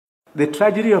The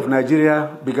tragedy of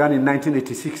Nigeria began in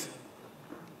 1986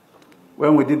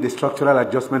 when we did the structural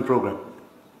adjustment program.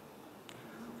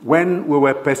 When we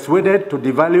were persuaded to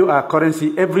devalue our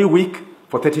currency every week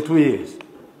for 32 years.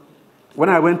 When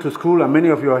I went to school, and many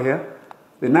of you are here,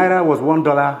 the naira was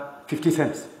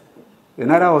 $1.50. The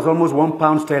naira was almost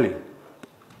 £1 sterling.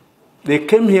 They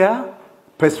came here,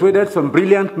 persuaded some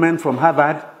brilliant men from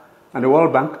Harvard and the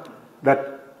World Bank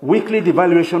that weekly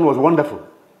devaluation was wonderful.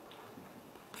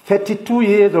 32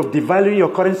 years of devaluing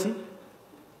your currency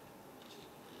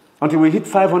until we hit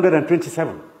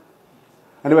 527.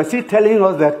 And they were still telling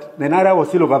us that the naira was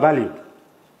still overvalued.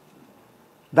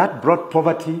 That brought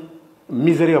poverty,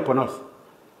 misery upon us.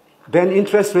 Then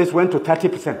interest rates went to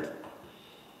 30%.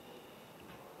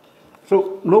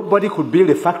 So nobody could build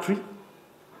a factory,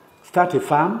 start a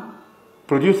farm,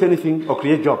 produce anything, or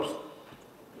create jobs.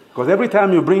 Because every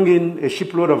time you bring in a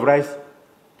shipload of rice,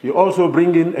 you also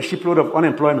bring in a shipload of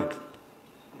unemployment.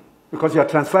 Because you are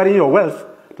transferring your wealth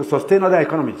to sustain other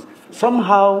economies.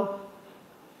 Somehow,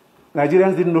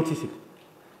 Nigerians didn't notice it.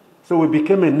 So we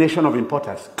became a nation of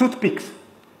importers. Toothpicks.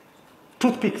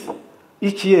 Toothpicks.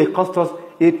 Each year it cost us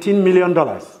 $18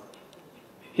 million.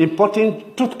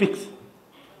 Importing toothpicks.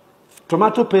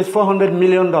 Tomato paste, $400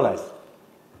 million.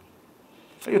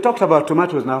 You talked about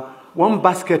tomatoes now. One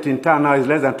basket in town now is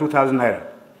less than 2,000 naira.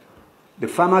 The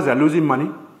farmers are losing money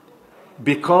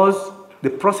because the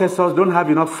processors don't have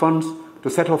enough funds to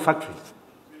set up factories.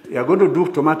 You are going to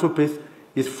do tomato paste,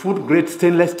 it's food-grade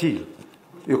stainless steel.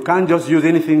 You can't just use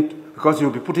anything because you'll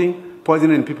be putting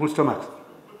poison in people's stomachs.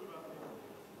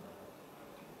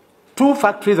 2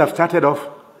 factories have started off.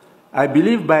 I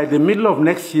believe by the middle of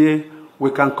next year,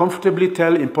 we can comfortably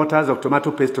tell importers of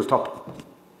tomato paste to stop.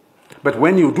 But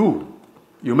when you do,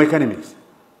 you make enemies.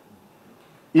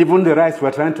 Even the rice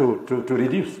we're trying to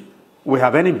reduce, we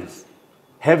have enemies,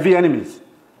 heavy enemies,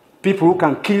 people who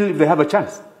can kill if they have a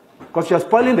chance, because you're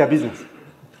spoiling their business.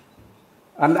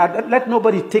 And let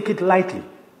nobody take it lightly.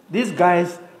 These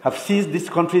guys have seized this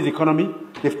country's economy,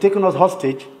 they've taken us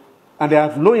hostage, and they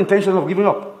have no intention of giving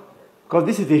up. Because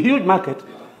this is a huge market,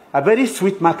 a very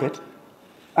sweet market,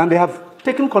 and they have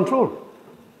taken control.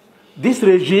 This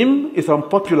regime is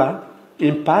unpopular,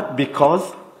 in part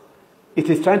because it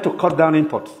is trying to cut down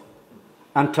imports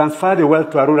and transfer the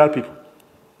wealth to our rural people.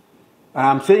 And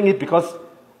I'm saying it because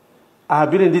I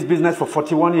have been in this business for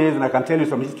 41 years and I can tell you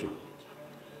some history.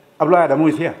 Abdullah Adamu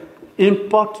is here.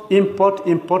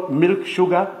 Import milk,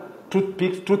 sugar,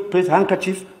 toothpicks, toothpaste,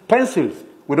 handkerchiefs, pencils.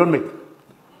 We don't make.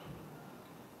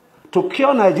 To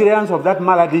cure Nigerians of that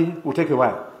malady will take a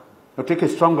while. It will take a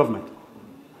strong government.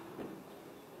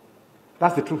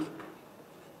 That's the truth.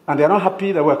 And they are not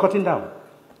happy that we're cutting down.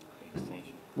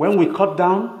 When we cut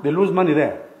down, they lose money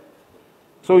there.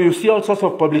 So you see all sorts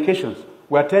of publications.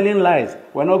 We're telling lies.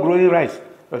 We're not growing rice.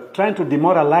 We're trying to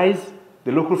demoralize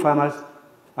the local farmers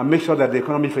and make sure that the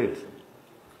economy fails.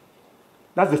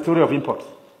 That's the story of imports.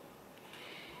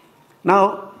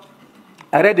 Now,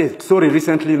 I read a story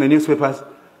recently in the newspapers.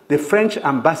 The French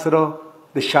ambassador,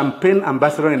 the champagne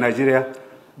ambassador in Nigeria,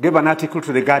 gave an article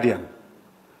to The Guardian.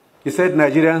 He said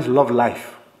Nigerians love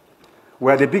life.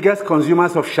 We are the biggest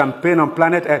consumers of champagne on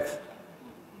planet Earth,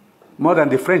 more than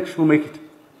the French who make it.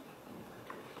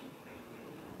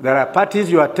 There are parties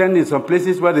you attend in some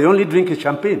places where the only drink is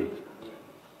champagne.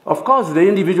 Of course, the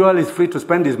individual is free to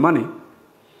spend his money,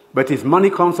 but his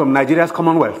money comes from Nigeria's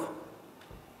commonwealth.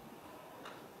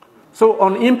 So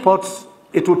on imports,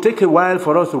 it will take a while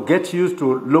for us to get used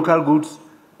to local goods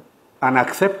and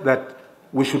accept that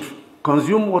we should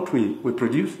consume what we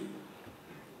produce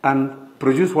and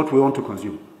produce what we want to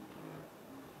consume.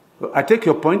 I take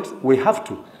your point. We have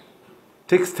to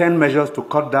take stern measures to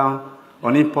cut down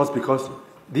on imports because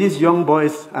these young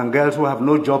boys and girls who have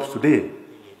no jobs today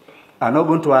are not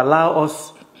going to allow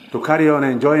us to carry on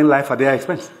enjoying life at their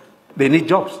expense. They need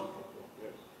jobs.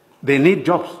 They need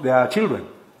jobs. They are children.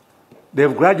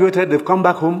 They've graduated, they've come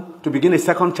back home to begin a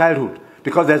second childhood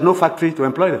because there's no factory to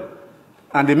employ them.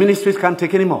 And the ministries can't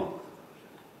take any more.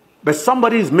 But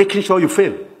somebody is making sure you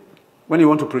fail when you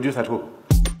want to produce at home.